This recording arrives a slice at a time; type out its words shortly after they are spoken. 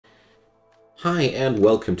Hi and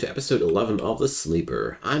welcome to episode 11 of The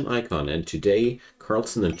Sleeper. I'm Icon and today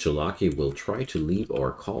Carlson and Chalaki will try to leave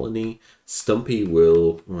our colony. Stumpy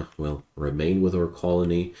will, well, remain with our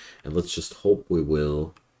colony, and let's just hope we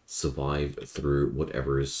will survive through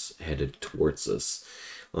whatever is headed towards us.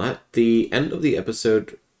 Well, at the end of the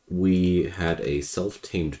episode, we had a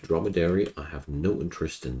self-tamed dromedary. I have no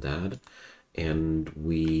interest in that. And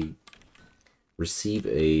we receive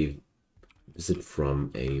a visit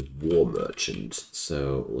from a war merchant.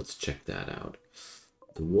 So let's check that out.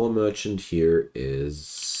 The war merchant here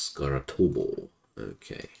is Garatobo.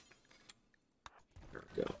 Okay. There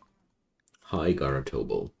we go. Hi,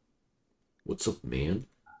 Garatobo. What's up, man?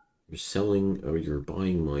 You're selling or you're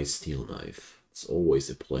buying my steel knife. It's always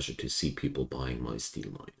a pleasure to see people buying my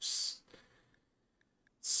steel knives.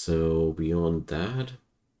 So beyond that,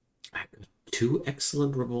 I got two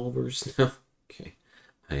excellent revolvers now. Okay.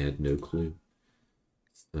 I had no clue.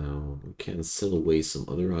 So we can sell away some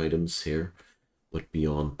other items here. But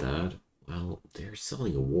beyond that, well, they're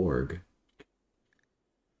selling a warg.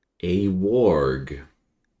 A warg.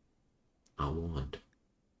 I want.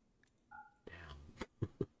 Damn.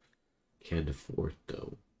 Can't afford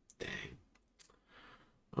though. Dang.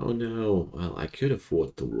 Oh no. Well, I could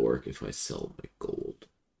afford the warg if I sell my gold.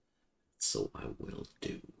 So I will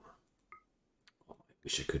do. Oh, I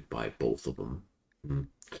wish I could buy both of them.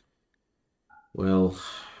 Well,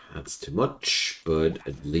 that's too much, but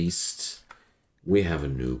at least we have a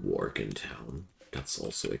new warg in town. That's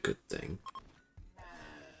also a good thing.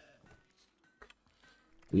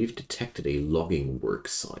 We've detected a logging work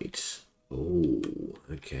site. Oh,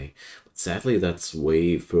 okay. But sadly, that's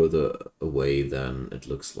way further away than it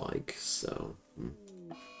looks like, so...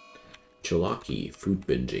 Chalaki, food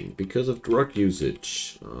binging, because of drug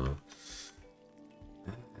usage.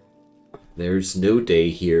 There's no day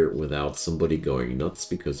here without somebody going nuts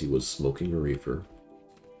because he was smoking a reefer.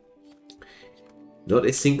 Not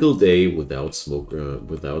a single day without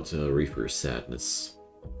reefer sadness.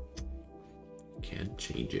 Can't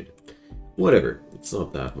change it. Whatever, it's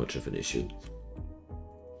not that much of an issue.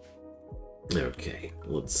 Okay,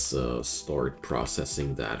 let's start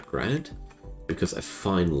processing that granite, because I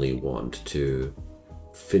finally want to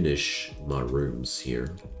finish my rooms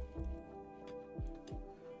here.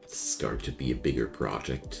 This is going to be a bigger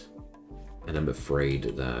project, and I'm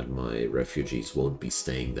afraid that my refugees won't be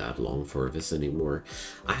staying that long for this anymore.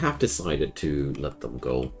 I have decided to let them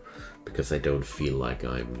go, because I don't feel like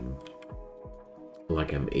I'm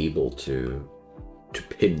able to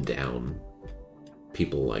pin down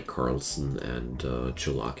people like Carlson and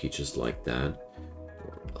Chalaki just like that.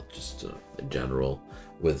 Well, just in general,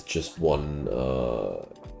 with just one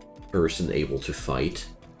person able to fight,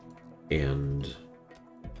 and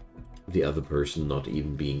the other person not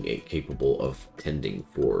even being capable of tending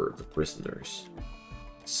for the prisoners.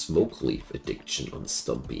 Smoke leaf addiction on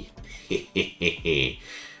Stumpy.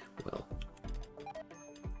 Well,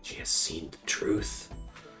 she has seen the truth.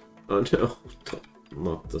 Oh no,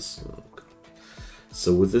 not this. Oh, God.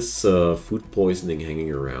 So with this food poisoning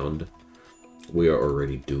hanging around, we are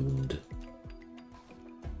already doomed.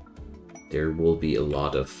 There will be a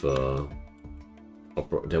lot of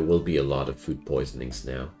food poisonings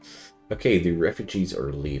now. Okay, the refugees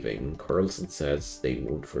are leaving. Carlson says they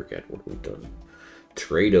won't forget what we've done.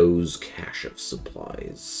 Trado's cache of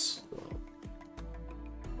supplies. Well,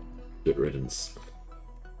 good riddance.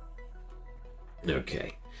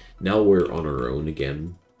 Okay, now we're on our own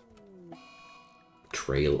again.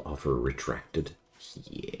 Trail offer retracted.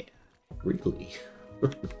 Yeah, really?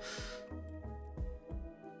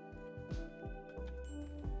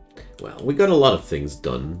 Well, we got a lot of things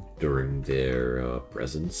done during their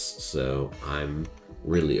presence, so I'm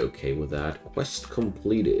really okay with that. Quest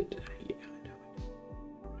completed. Yeah, I know.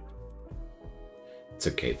 It's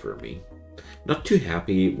okay for me. Not too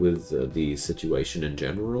happy with the situation in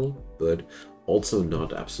general, but also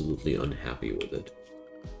not absolutely unhappy with it.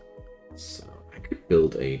 So I could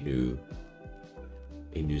build a new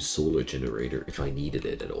solar generator if I needed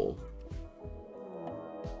it at all.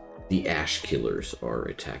 The Ash Killers are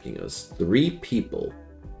attacking us. 3 people.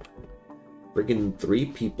 Friggin' 3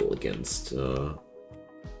 people against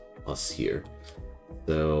us here.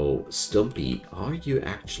 So, Stumpy, are you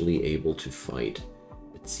actually able to fight?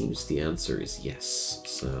 It seems the answer is yes,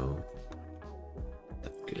 so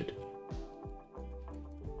that's good.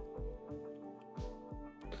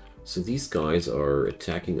 So these guys are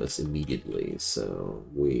attacking us immediately, so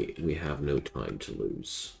we have no time to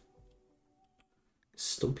lose. Is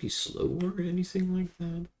Stumpy slow or anything like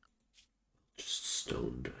that? Just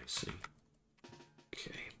stoned, I see.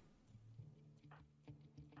 Okay.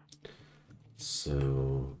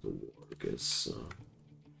 So the warg is.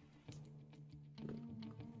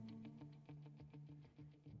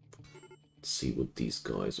 Let's see what these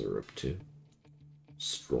guys are up to.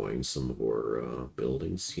 Destroying some of our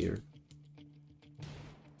buildings here.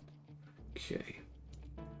 Okay.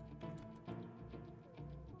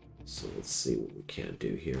 So let's see what we can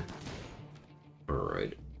do here.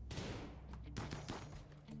 Alright.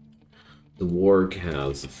 The warg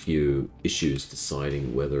has a few issues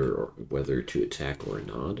deciding whether to attack or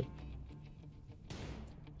not.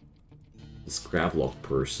 This Gravlock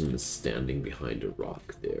person is standing behind a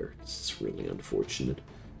rock there. This is really unfortunate.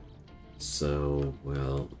 So,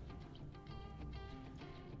 well,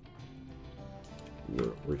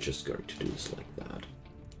 we're just going to do this like that.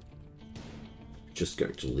 Just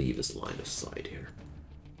going to leave his line of sight here.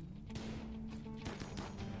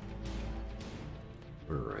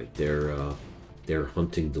 Alright, they're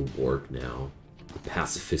hunting the warg now. The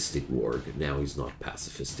pacifistic warg. Now he's not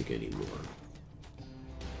pacifistic anymore.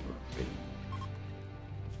 Alright.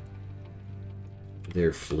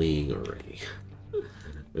 They're fleeing already.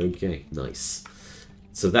 Okay, nice.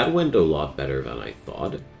 So that went a lot better than I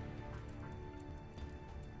thought.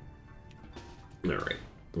 Alright,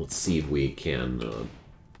 let's see if we can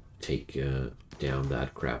take down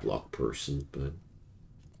that Gravlock person, but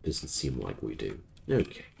doesn't seem like we do.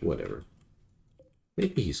 Okay, whatever.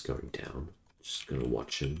 Maybe he's going down. Just gonna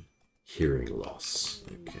watch him. Hearing loss.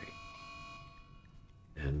 Okay.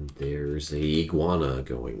 And there's a iguana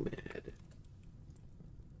going mad.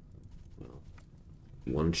 Well,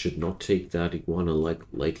 one should not take that iguana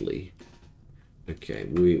lightly. Okay,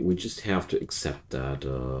 we just have to accept that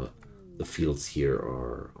the fields here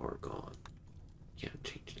are gone. Can't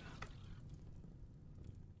change that.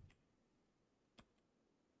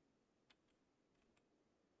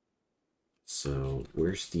 So,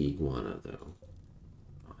 where's the iguana, though?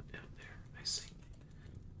 Oh, down there. I see.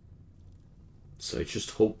 So I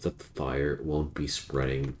just hope that the fire won't be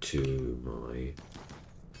spreading to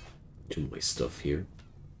my stuff here.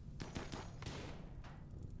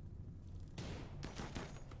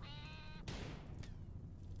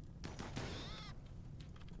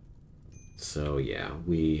 So yeah,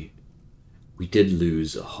 we did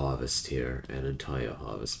lose a harvest here, an entire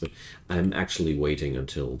harvest, but I'm actually waiting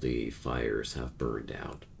until the fires have burned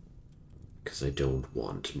out, because I don't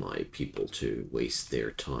want my people to waste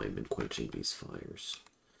their time in quenching these fires.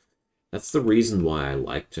 That's the reason why I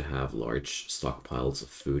like to have large stockpiles of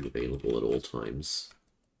food available at all times.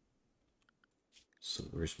 So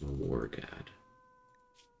where's my warg at?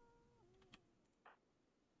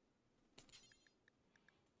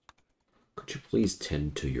 Could you please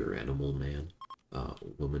tend to your animal, man?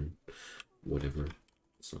 Woman, whatever.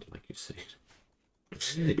 It's not like you say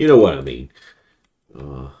it. You know what I mean.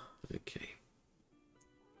 Okay.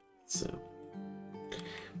 So,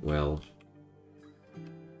 well,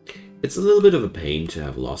 it's a little bit of a pain to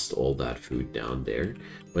have lost all that food down there,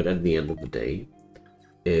 but at the end of the day,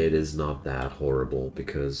 it is not that horrible,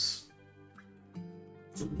 because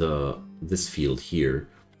this field here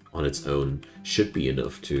on its own should be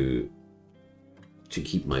enough to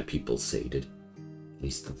keep my people sated. At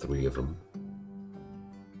least the 3 of them.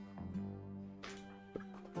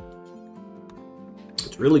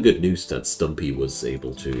 It's really good news that Stumpy was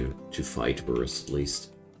able to fight for us, at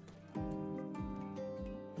least.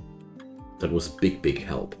 That was a big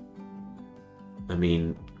help. I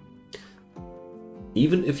mean,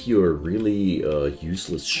 even if you're a really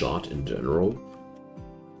useless shot in general,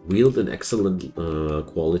 wield an excellent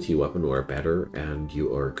quality weapon or better, and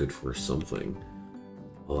you are good for something.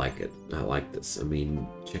 I like it. I like this. I mean,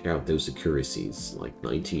 check out those accuracies, like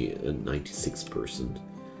 90 and 96%.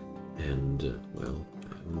 And, well,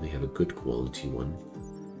 I only have a good quality one.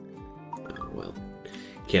 Well,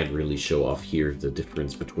 can't really show off here the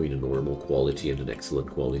difference between a normal quality and an excellent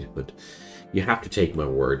quality, but you have to take my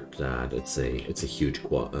word that it's a huge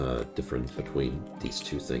difference between these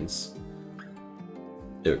two things.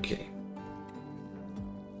 Okay.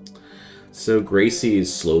 So Gracie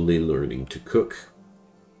is slowly learning to cook.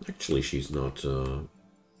 Actually, she's not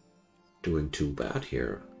doing too bad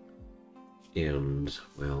here. And,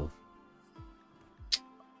 well...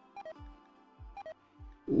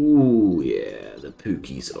 Ooh, yeah, the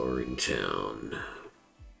Pookies are in town.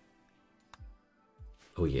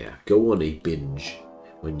 Oh yeah, go on a binge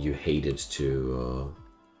when you hated to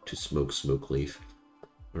smoke smoke leaf.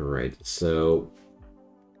 Alright, so...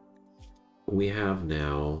 we have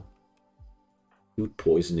now... food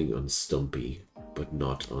poisoning on Stumpy, but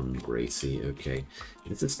not on Gracie. Okay,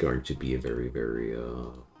 this is going to be a very,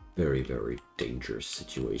 very dangerous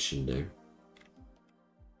situation there.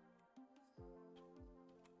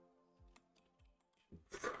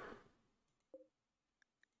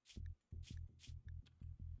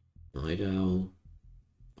 Night Owl,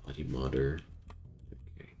 Body Mother.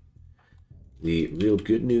 Okay. The real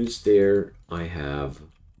good news there, I have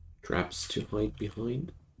traps to hide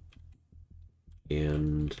behind.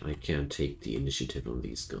 And I can't take the initiative on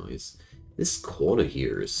these guys. This corner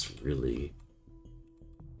here is really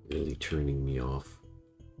turning me off.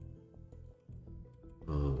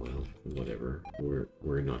 Oh well, whatever.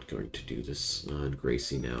 We're not going to do this. And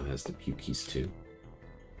Gracie now has the pukies too.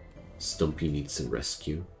 Stumpy needs some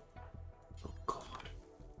rescue. Oh god.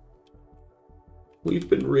 We've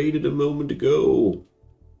been raided a moment ago.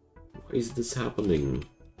 Why is this happening?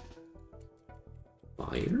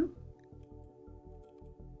 Fire?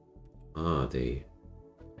 Ah, they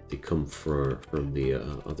come from the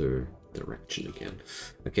other direction again.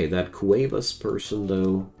 Okay, that Cuevas person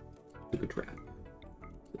though took a trap.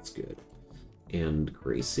 That's good. And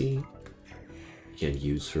Gracie can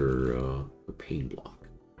use her pain block.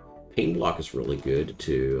 Pain block is really good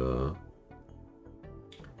to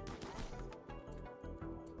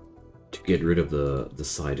get rid of the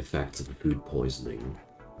side effects of food poisoning.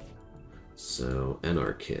 So,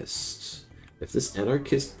 anarchist. If this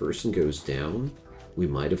anarchist person goes down, we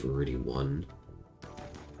might have already won.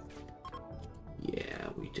 Yeah,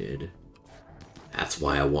 we did. That's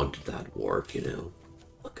why I wanted that work, you know.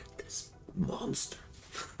 Look at this monster.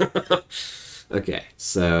 Okay,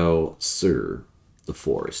 so, Sir, the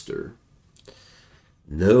Forester.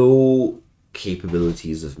 No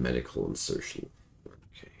capabilities of medical insertion.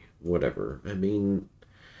 Okay, whatever. I mean,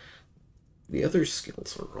 the other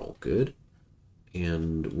skills are all good.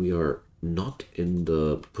 And we are not in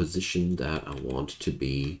the position that I want to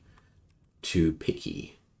be too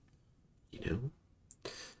picky, you know?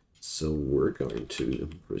 So we're going to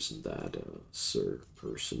imprison that Sir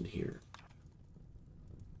person here.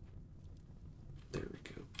 There we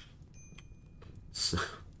go. So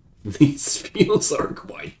these fields are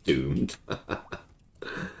quite doomed.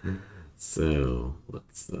 So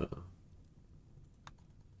let's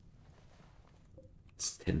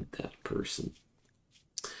tent that person.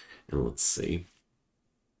 And let's see.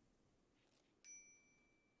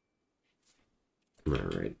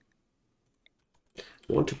 Alright. I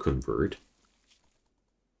want to convert.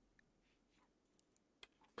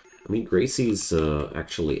 I mean, Gracie's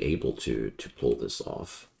actually able to pull this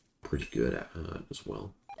off pretty good at as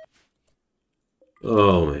well.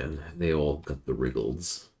 Oh man, they all got the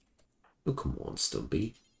wriggles. Oh, come on,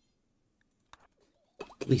 Stumpy.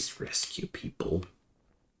 Please rescue people.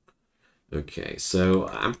 Okay, so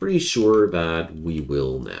I'm pretty sure that we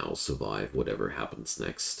will now survive whatever happens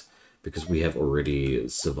next, because we have already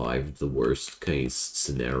survived the worst case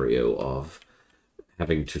scenario of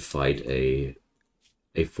having to fight a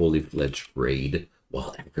fully fledged raid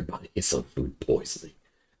while everybody is on food poisoning.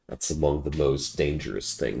 That's among the most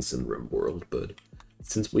dangerous things in Rimworld, but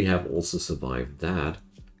since we have also survived that,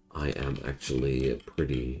 I am actually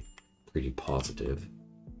pretty positive.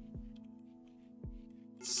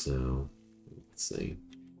 So let's see.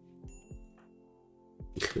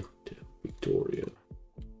 Damn, Victoria.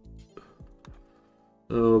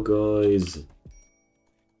 Oh, guys.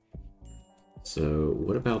 So,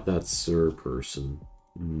 what about that Sir person?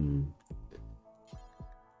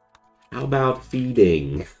 How about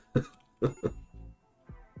feeding?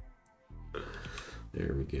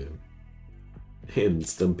 There we go. And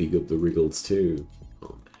Stumpy got the wriggles too.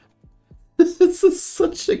 Oh man. This is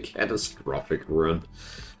such a catastrophic run.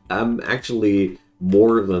 I'm actually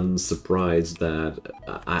more than surprised that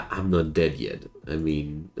I'm not dead yet. I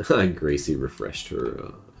mean, Gracie refreshed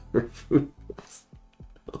her, her food.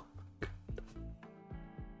 Oh,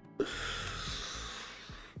 God.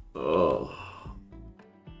 Oh.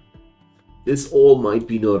 This all might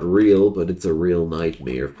be not real, but it's a real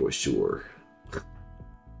nightmare for sure.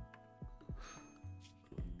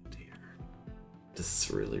 Dear. This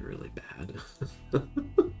is really, really bad.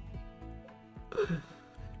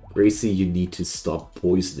 Gracie, you need to stop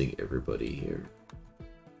poisoning everybody here.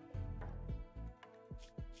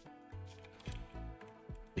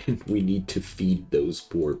 And we need to feed those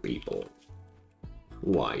poor people.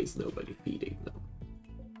 Why is nobody feeding them?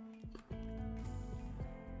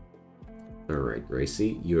 Alright,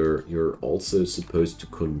 Gracie, you're also supposed to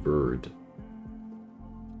convert.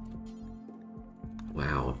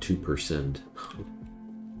 Wow, 2%.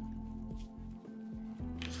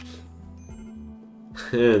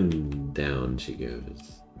 And down she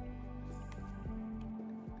goes.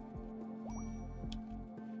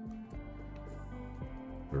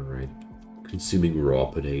 Alright. Consuming raw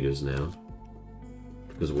potatoes now.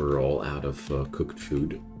 Because we're all out of cooked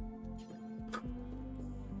food.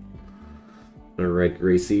 Alright,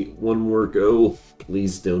 Gracie, one more go.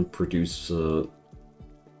 Please don't produce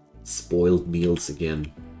Spoiled meals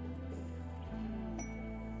again.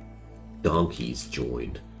 Donkeys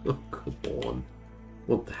joined. Oh, come on.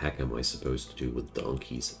 What the heck am I supposed to do with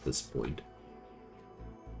donkeys at this point?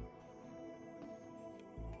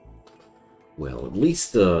 Well, at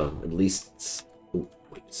least, oh,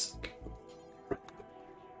 wait a sec.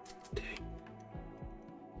 Dang.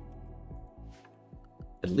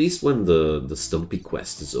 At least when the Stumpy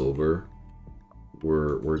quest is over,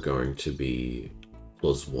 we're going to be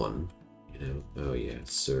 +1, you know? Oh yeah,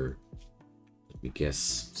 sir. Let me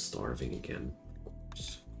guess, starving again.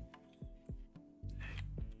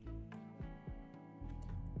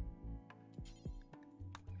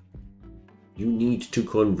 You need to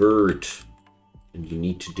convert, and you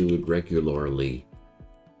need to do it regularly.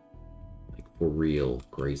 Like, for real,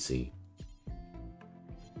 Gracie.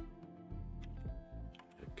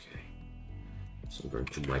 Okay. So I'm going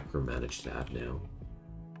to micromanage that now.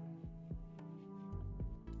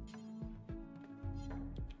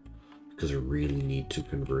 Because I really need to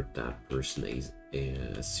convert that person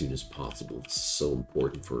as soon as possible. It's so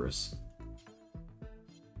important for us.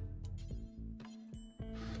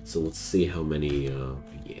 So let's see how many,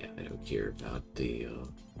 yeah, I don't care about the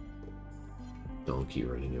donkey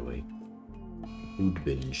running away. Food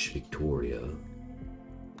binge, Victoria.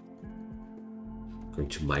 I'm going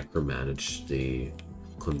to micromanage the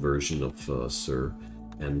conversion of Sir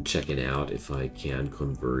and checking out if I can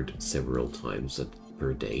convert several times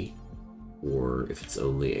per day, or if it's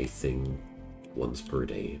only a thing once per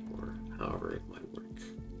day, or however it might work.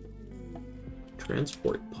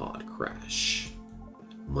 Transport pod crash.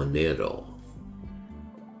 Monero.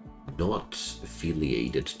 Not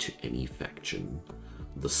affiliated to any faction.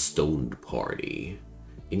 The Stoned Party.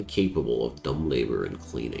 Incapable of dumb labor and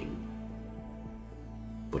cleaning.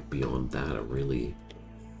 But beyond that, a really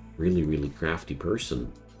crafty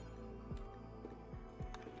person.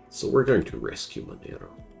 So we're going to rescue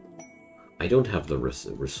Monero. I don't have the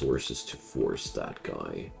resources to force that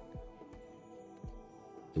guy.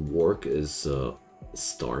 The Warg is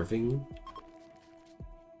starving.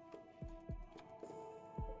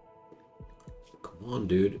 Come on,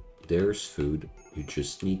 dude. There's food. You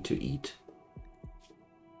just need to eat.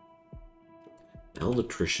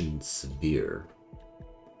 Malnutrition severe.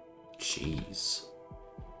 Jeez.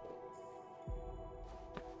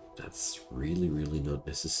 That's really not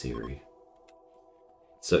necessary.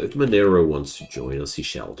 So if Monero wants to join us, he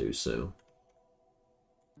shall do so.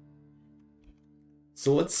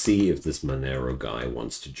 So let's see if this Monero guy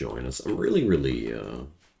wants to join us. I'm really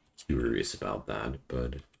curious about that,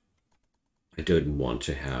 but I don't want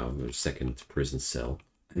to have a second prison cell.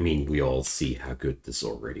 I mean, we all see how good this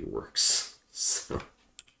already works. So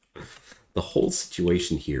the whole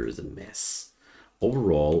situation here is a mess.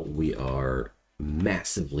 Overall, we are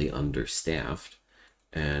massively understaffed,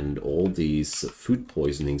 and all these food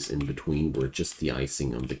poisonings in between were just the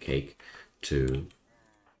icing on the cake to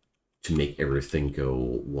make everything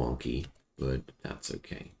go wonky, but that's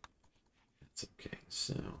okay. That's okay.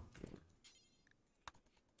 So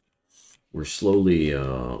we're slowly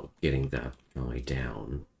getting that guy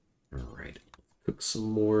down. All right, cook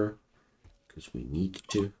some more because we need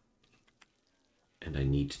to, and I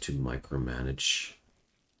need to micromanage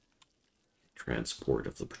transport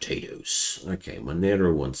of the potatoes. Okay,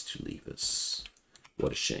 Monero wants to leave us.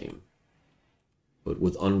 What a shame. But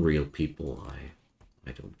with Unreal people,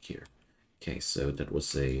 I don't care. Okay, so that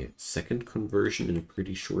was a second conversion in a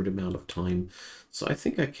pretty short amount of time. So I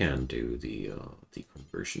think I can do the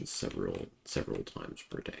conversion several times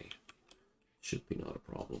per day. Should be not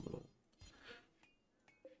a problem at all.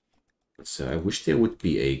 So I wish there would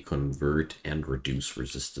be a convert and reduce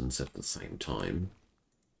resistance at the same time.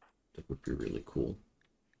 That would be really cool.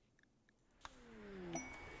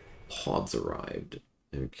 Pods arrived.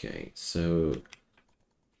 Okay, so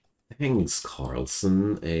thanks,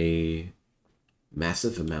 Carlson. A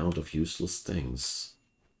massive amount of useless things.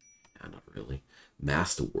 Yeah, not really.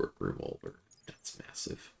 Masterwork revolver. That's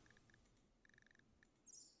massive.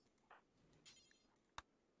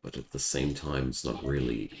 But at the same time, it's not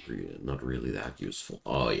really that useful.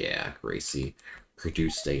 Oh yeah, Gracie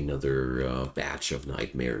produced another batch of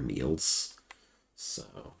nightmare meals.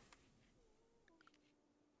 So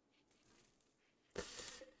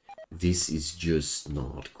this is just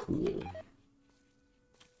not cool.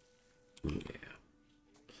 Yeah.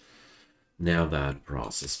 Now that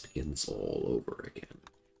process begins all over again.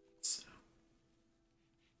 So.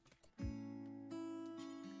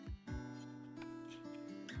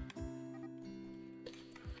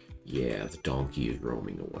 Yeah, the donkey is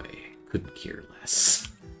roaming away. Couldn't care less.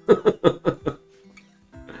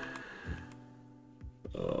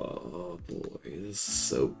 Oh boy, this is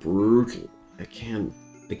so brutal. I can't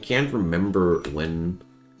remember when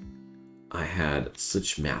I had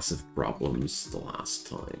such massive problems the last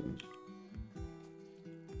time.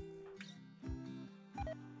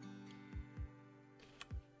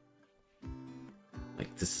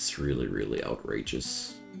 Like, this is really, really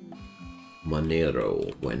outrageous.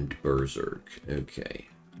 Monero went berserk. Okay.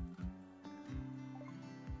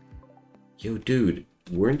 Yo, dude,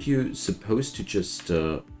 weren't you supposed to just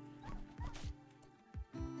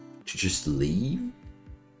leave?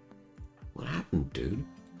 What happened, dude?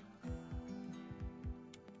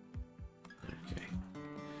 Okay.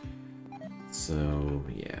 So,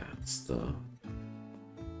 yeah, it's the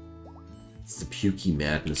pukey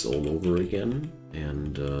madness all over again,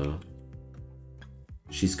 and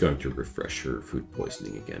she's going to refresh her food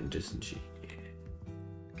poisoning again, isn't she?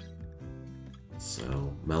 Yeah.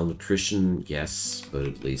 So, malnutrition, yes, but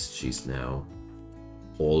at least she's now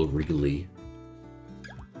all wriggly.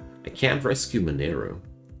 I can't rescue Monero.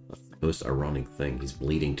 That's the most ironic thing. He's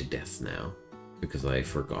bleeding to death now, because I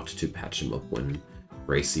forgot to patch him up when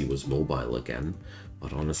Gracie was mobile again.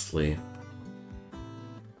 But honestly,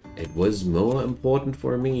 it was more important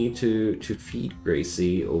for me to feed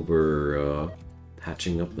Gracie over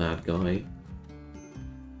patching up that guy.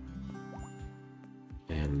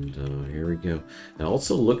 And here we go. It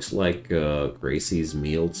also looks like Gracie's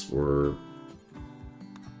meals were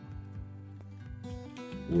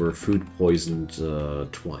food poisoned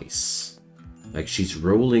twice. Like, she's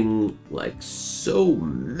rolling like so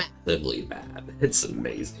massively bad. It's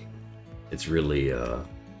amazing. It's really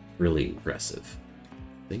really impressive.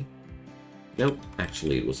 See? Nope,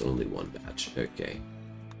 actually it was only one batch. Okay.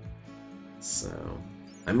 So,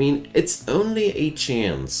 I mean, it's only a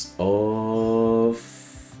chance of,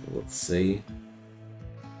 let's say,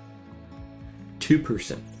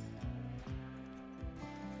 2%.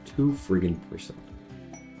 2 friggin' percent.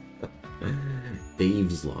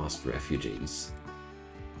 Dave's lost refugees.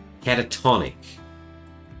 Catatonic.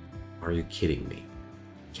 Are you kidding me?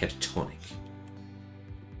 Catatonic.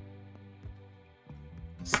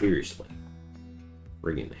 Seriously.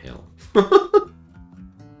 Friggin' hell.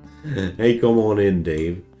 Hey, come on in,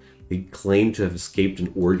 Dave. He claimed to have escaped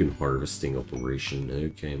an organ harvesting operation.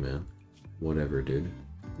 Okay, man. Whatever, dude.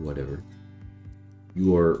 Whatever.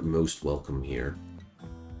 You are most welcome here.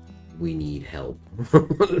 We need help.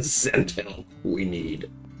 Send help. We need.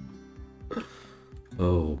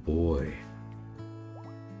 Oh boy.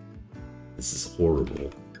 This is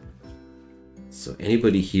horrible. So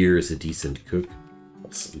anybody here is a decent cook?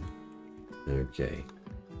 Awesome. Okay.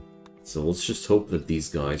 So let's just hope that these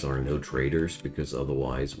guys are no traitors, because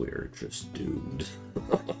otherwise we're just doomed.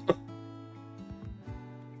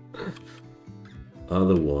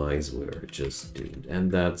 Otherwise, we're just doomed. And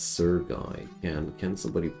that's Sir Guy. Can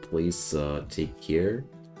somebody please take care?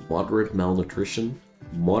 Moderate malnutrition?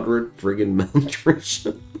 Moderate friggin'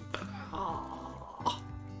 malnutrition? Oh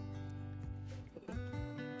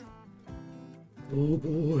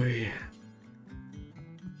boy.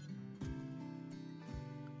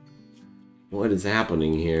 What is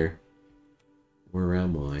happening here? Where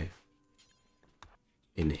am I?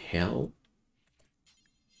 In hell?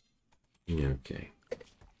 Okay.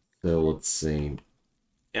 So let's see.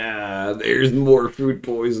 Ah, there's more food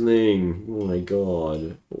poisoning. Oh my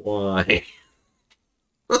god. Why?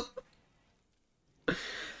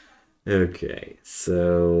 Okay,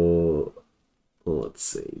 so let's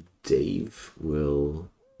see. Dave will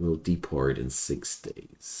depart in 6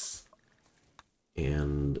 days.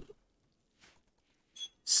 And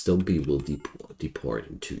Stumpy will depart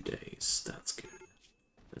in 2 days. That's good.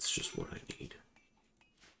 That's just what I need.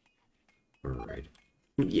 Alright.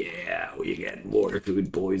 Yeah, we get more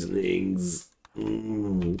food poisonings.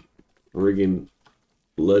 Friggin'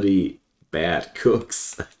 bloody bad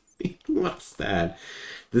cooks. What's that?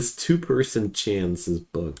 This 2% chance is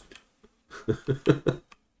bugged.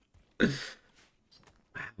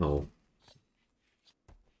 Wow.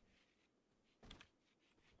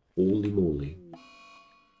 Holy moly.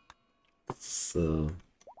 So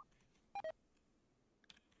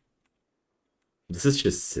this is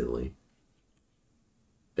just silly.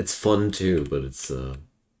 It's fun too, but it's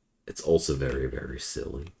also very, very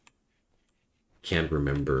silly. Can't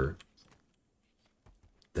remember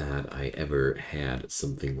that I ever had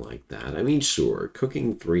something like that. I mean, sure,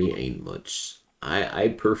 cooking 3 ain't much.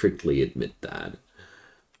 I perfectly admit that.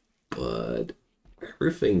 But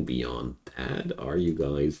everything beyond that, are you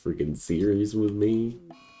guys freaking serious with me?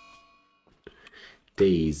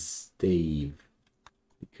 Dave.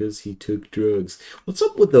 Because he took drugs. What's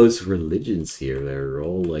up with those religions here? They're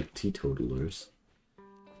all like teetotalers.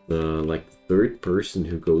 the like third person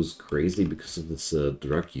who goes crazy because of this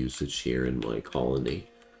drug usage here in my colony.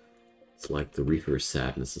 It's like the reefer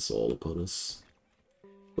sadness is all upon us.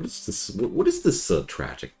 What is this? What is this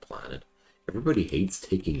tragic planet? Everybody hates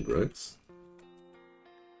taking drugs?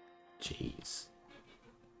 Jeez.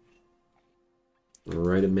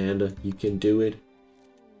 Alright, Amanda, you can do it.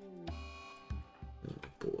 Oh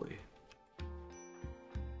boy.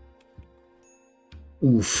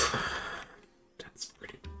 Oof. That's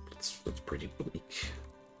pretty bleak.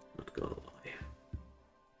 Not gonna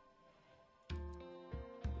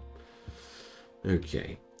lie.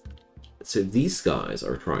 Okay. So these guys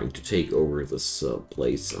are trying to take over this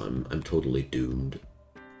place. I'm totally doomed.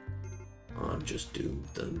 I'm just doomed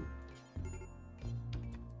then.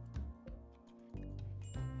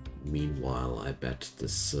 Meanwhile, I bet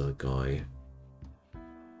this guy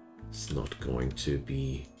is not going to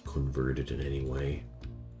be converted in any way.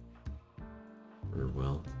 Or,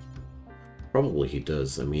 well, probably he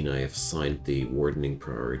does. I mean, I have signed the wardening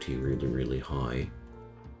priority really, really high.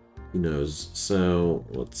 Who knows? So,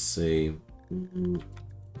 let's say...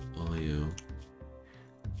 Bio.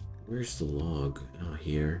 Where's the log? Ah,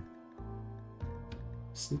 here.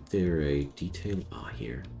 Isn't there a detail? Ah,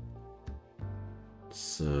 here.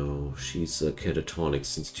 So, she's catatonic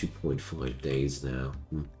since 2.5 days now.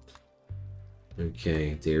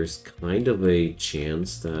 Okay, there's kind of a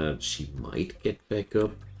chance that she might get back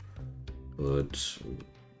up, but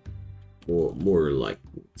more like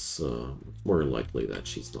it's more likely that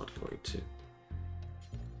she's not going to.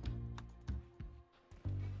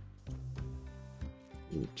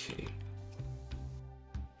 Okay.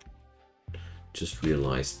 Just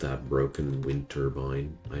realized that broken wind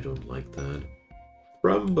turbine. I don't like that.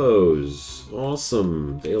 Rumbos!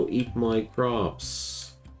 Awesome! They'll eat my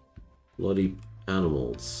crops. Bloody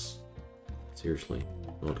animals. Seriously,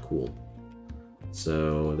 not cool.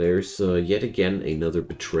 So, there's yet again another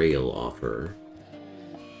betrayal offer.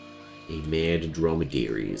 A mad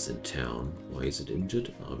dromedary is in town. Why is it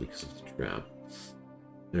injured? Oh, because of the trap.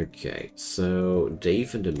 Okay, so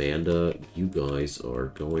Dave and Amanda, you guys are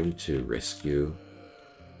going to rescue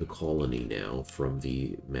the colony now from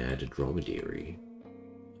the mad dromedary.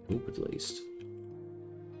 I hope at least.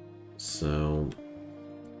 So,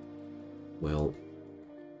 well,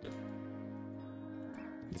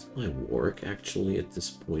 is my Warwick actually at this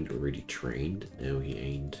point already trained? No, he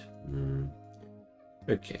ain't.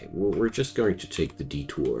 Okay, well, we're just going to take the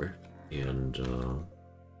detour and,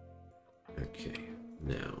 okay,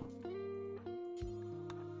 now,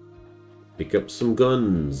 pick up some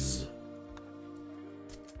guns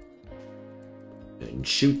and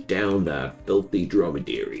shoot down that filthy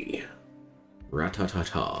dromedary.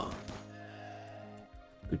 Ratatata.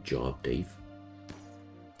 Good job, Dave.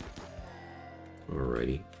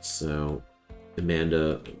 Alrighty, so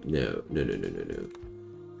Amanda, no.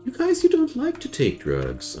 You guys, you don't like to take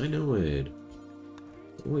drugs. I know it.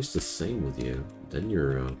 It's always the same with you. Then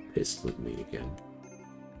you're pissed with me again.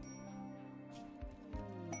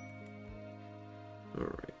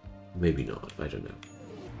 Alright, maybe not. I don't know.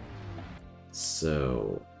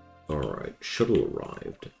 So, alright, shuttle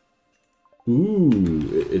arrived.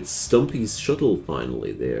 Ooh, it's Stumpy's shuttle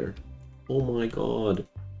finally there. Oh my god.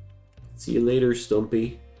 See you later,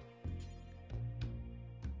 Stumpy.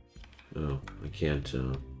 Oh, I can't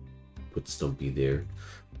put Stumpy there.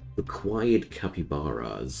 The quiet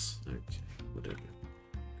capybaras. Okay, whatever.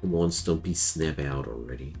 Come on, Stumpy, snap out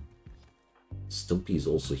already. Stumpy's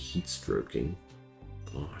also heat stroking.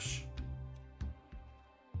 Gosh.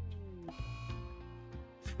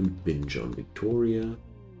 Food binge on Victoria.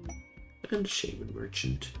 And Shaman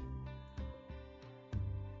Merchant.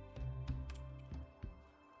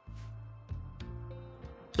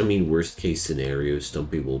 I mean, worst case scenario,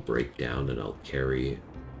 Stumpy will break down and I'll carry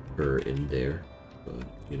her in there. But,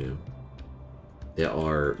 you know, there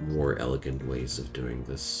are more elegant ways of doing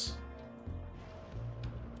this.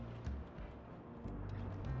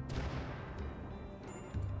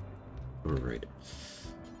 Alright.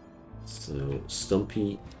 So,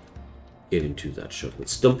 Stumpy, get into that shuttle.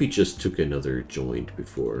 Stumpy just took another joint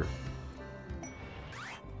before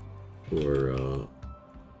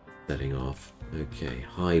setting off. Okay,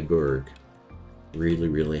 hi Berg.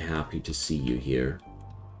 Really happy to see you here.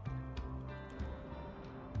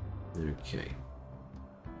 Okay.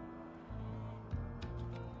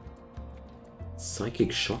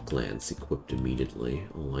 Psychic shock lance equipped immediately.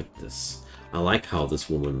 I like this. I like how this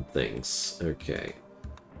woman thinks. Okay.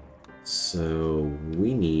 So,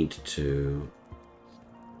 we need to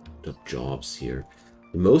put up jobs here.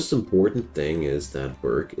 The most important thing is that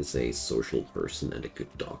Berg is a social person and a good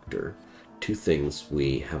doctor. Two things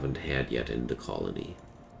we haven't had yet in the colony.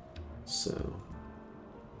 So,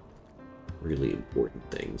 really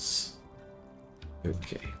important things.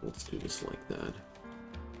 Okay, let's do this like that.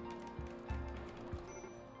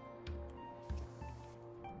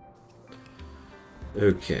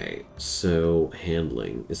 Okay, so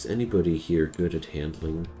handling. Is anybody here good at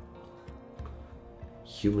handling?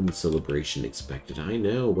 Human celebration expected. I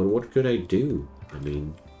know, but what could I do? I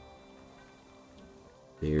mean,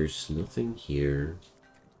 there's nothing here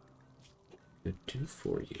to do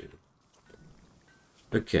for you.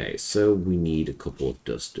 Okay, so we need a couple of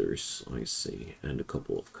dusters, I see, and a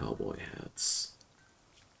couple of cowboy hats.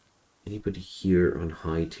 Anybody here on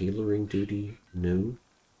high tailoring duty? No?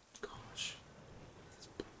 Gosh.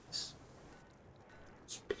 This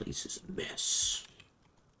place is a mess.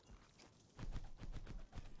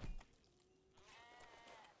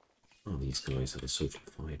 Oh, these guys had a social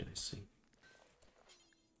fight, I see.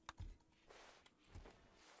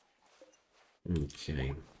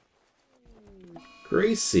 Okay.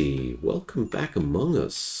 Gracie, welcome back among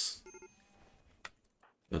us.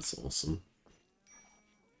 That's awesome.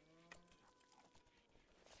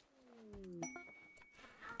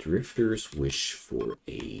 Drifters wish for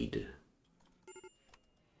aid.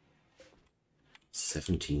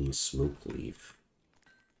 17 smoke leaf.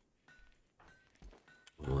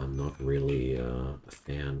 Well, I'm not really a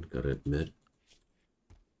fan, gotta admit.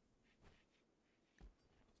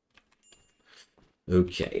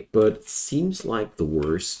 Okay, but it seems like the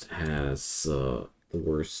worst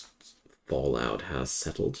fallout has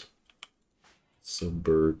settled. So,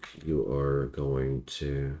 Berg, you are going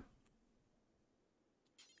to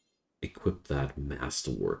equip that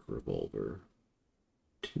Masterwork revolver.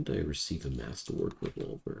 Didn't I receive a Masterwork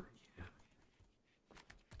revolver?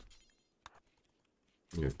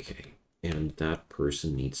 Yeah. Okay, and that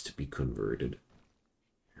person needs to be converted.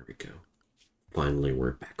 There we go. Finally,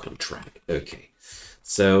 we're back on track. Okay,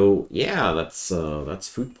 so yeah, that's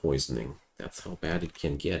food poisoning. That's how bad it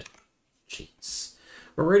can get. Jeez.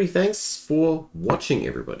 Alrighty, thanks for watching,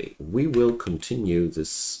 everybody. We will continue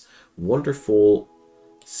this wonderful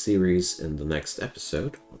series in the next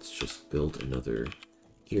episode. Let's just build another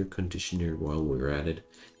air conditioner while we're at it.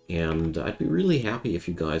 And I'd be really happy if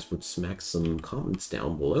you guys would smack some comments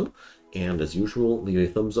down below. And as usual, leave a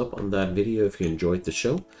thumbs up on that video if you enjoyed the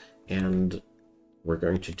show. And we're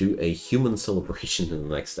going to do a human celebration in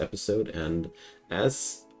the next episode. And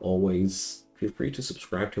as always, feel free to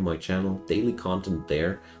subscribe to my channel. Daily content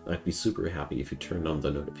there. I'd be super happy if you turned on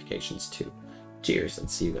the notifications too. Cheers, and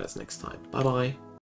see you guys next time. Bye-bye.